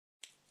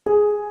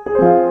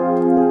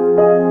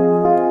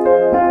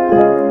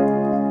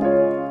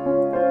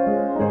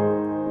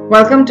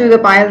Welcome to the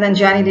Payal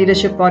Nanjiani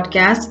Leadership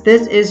Podcast.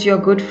 This is your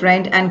good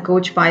friend and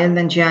coach Payal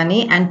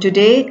Nanjiani, and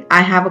today I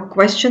have a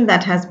question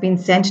that has been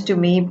sent to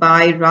me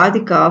by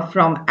Radhika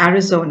from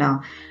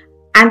Arizona.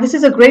 And this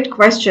is a great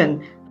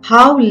question: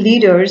 how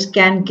leaders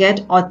can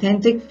get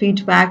authentic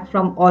feedback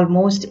from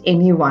almost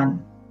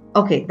anyone.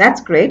 Okay,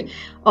 that's great.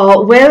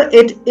 Well,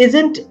 it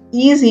isn't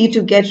easy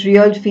to get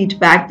real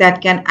feedback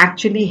that can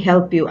actually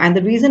help you. And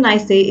the reason I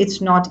say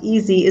it's not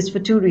easy is for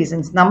two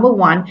reasons. Number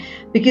one,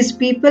 because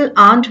people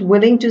aren't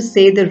willing to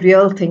say the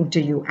real thing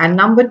to you. And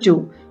number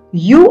two,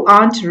 you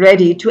aren't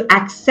ready to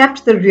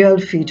accept the real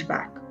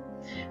feedback.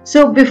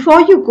 So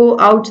before you go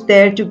out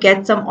there to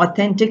get some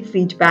authentic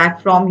feedback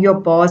from your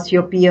boss,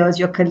 your peers,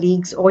 your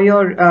colleagues, or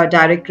your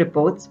direct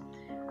reports,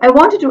 I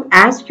want you to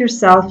ask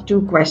yourself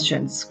two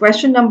questions.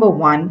 Question number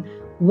one,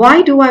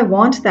 why do I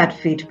want that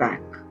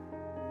feedback?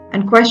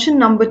 And question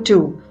number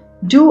two,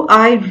 do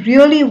I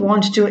really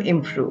want to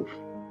improve?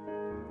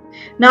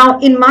 Now,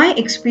 in my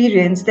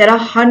experience, there are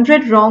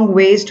 100 wrong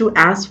ways to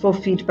ask for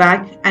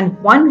feedback and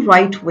one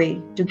right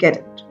way to get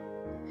it.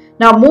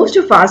 Now, most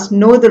of us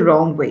know the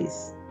wrong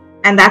ways.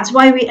 And that's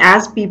why we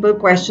ask people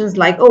questions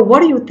like, oh,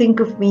 what do you think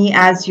of me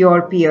as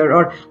your peer?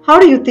 Or how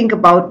do you think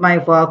about my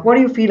work? What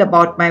do you feel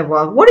about my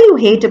work? What do you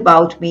hate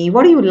about me?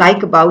 What do you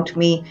like about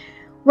me?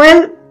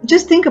 Well,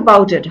 just think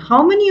about it.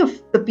 How many of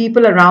the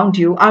people around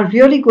you are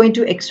really going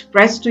to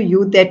express to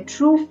you their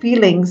true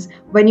feelings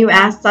when you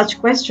ask such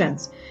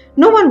questions?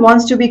 No one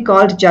wants to be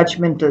called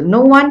judgmental. No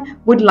one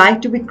would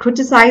like to be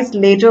criticized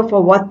later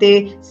for what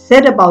they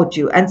said about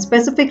you. And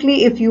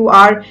specifically, if you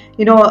are,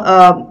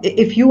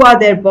 if you are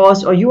their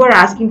boss or you are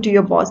asking to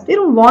your boss, they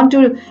don't want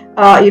to,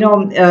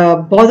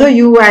 bother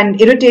you and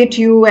irritate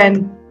you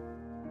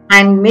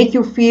and make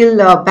you feel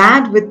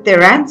bad with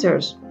their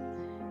answers.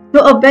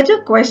 So a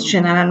better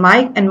question,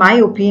 and in my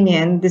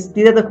opinion, these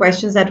are the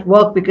questions that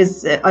work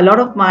because a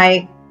lot of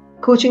my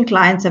coaching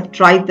clients have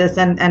tried this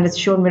and it's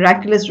shown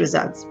miraculous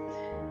results.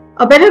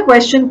 A better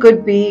question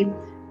could be,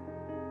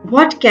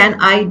 what can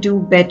I do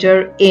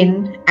better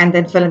in, and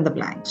then fill in the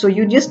blank. So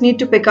you just need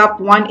to pick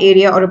up one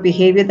area or a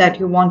behavior that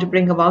you want to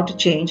bring about a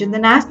change and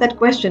then ask that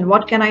question,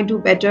 what can I do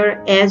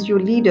better as your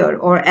leader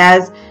or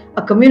as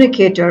a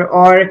communicator,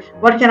 or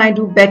what can I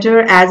do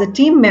better as a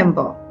team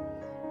member?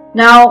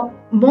 Now,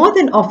 more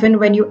than often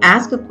when you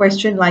ask a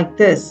question like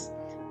this,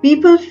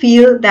 people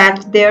feel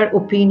that their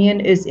opinion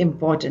is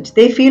important.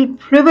 They feel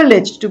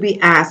privileged to be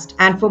asked,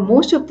 and for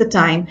most of the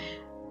time,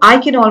 I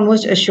can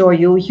almost assure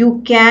you,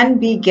 you can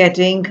be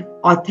getting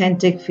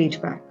authentic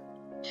feedback.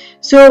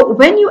 So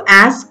when you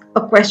ask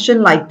a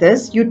question like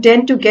this, you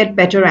tend to get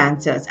better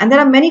answers. And there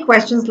are many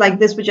questions like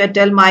this which I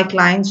tell my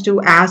clients to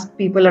ask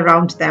people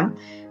around them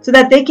so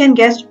that they can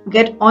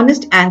get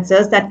honest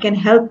answers that can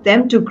help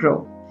them to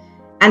grow.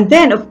 And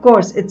then, of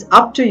course, it's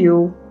up to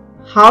you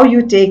how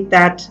you take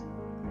that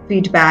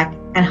feedback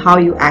and how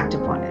you act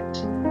upon it.